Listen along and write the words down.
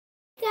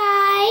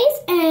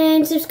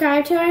And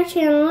subscribe to our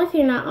channel if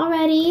you're not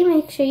already.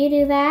 Make sure you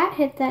do that.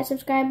 Hit that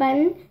subscribe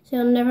button so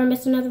you'll never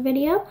miss another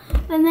video.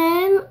 And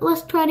then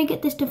let's try to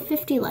get this to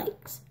 50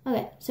 likes.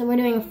 Okay, so we're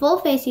doing a full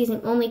face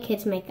using only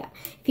kids makeup.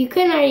 If you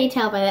couldn't already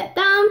tell by that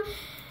thumb,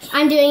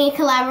 I'm doing a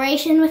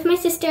collaboration with my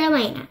sister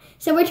Elena.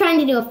 So we're trying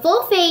to do a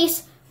full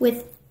face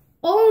with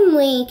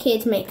only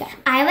kids makeup.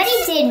 I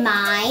already did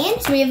mine.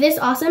 So we have this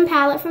awesome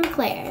palette from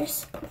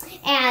Claire's.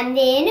 And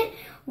then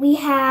we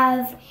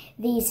have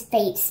these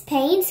face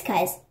paints,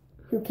 because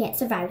who can't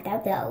survive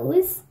without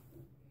those?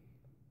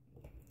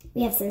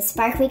 We have some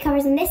sparkly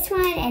colors in this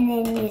one, and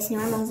then just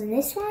normals in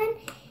this one.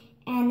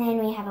 And then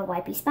we have a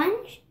wipey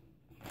sponge.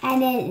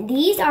 And then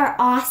these are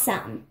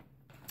awesome.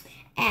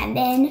 And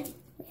then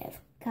we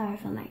have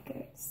colorful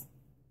markers.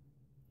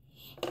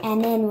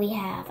 And then we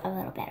have a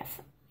little bit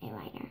of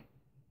eyeliner.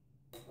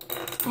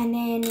 And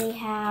then we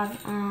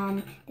have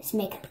this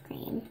makeup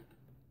cream.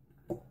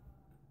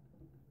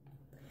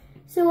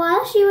 So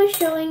while she was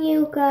showing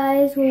you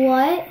guys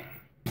what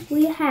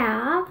we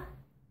have,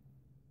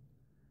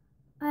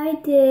 I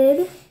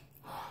did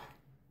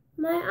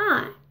my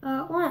eye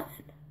outline.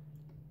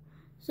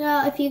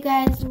 So if you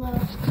guys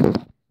look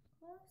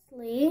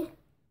closely,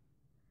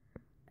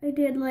 I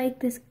did like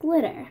this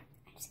glitter.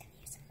 I'm just gonna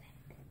use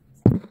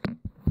some glitter.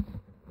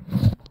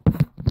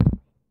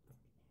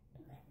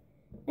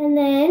 And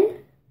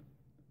then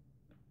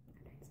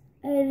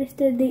I just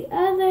did the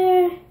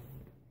other.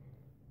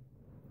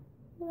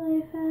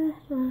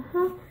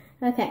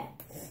 Okay.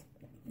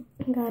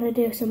 Gotta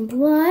do some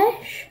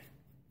blush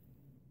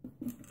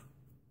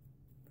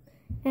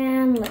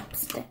and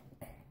lipstick.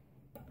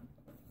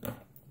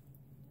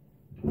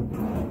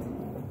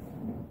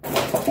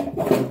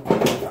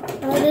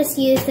 I'll just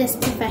use this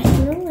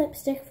professional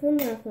lipstick from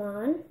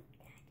Revlon.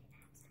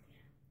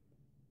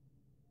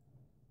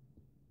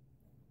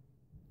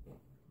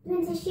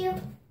 Tissue?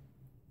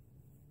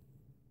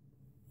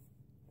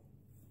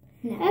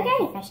 No, okay,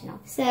 professional.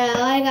 So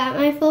I got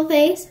my full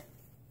face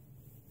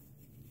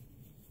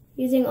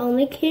using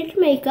only kids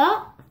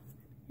makeup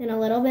and a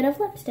little bit of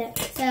lipstick.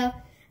 So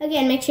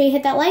again, make sure you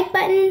hit that like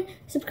button,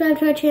 subscribe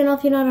to our channel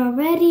if you're not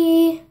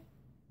already,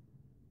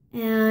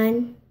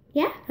 and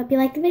yeah, hope you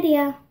like the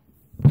video.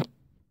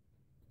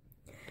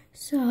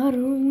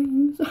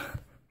 Sorrows.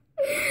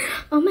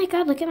 Oh my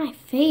god, look at my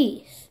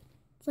face.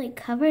 It's like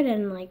covered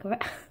in like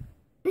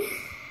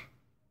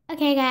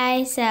okay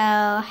guys, so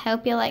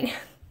hope you like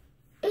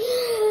I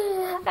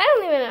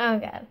don't even know. Oh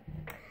god.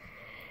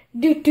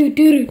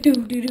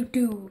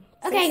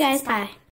 Okay guys, bye.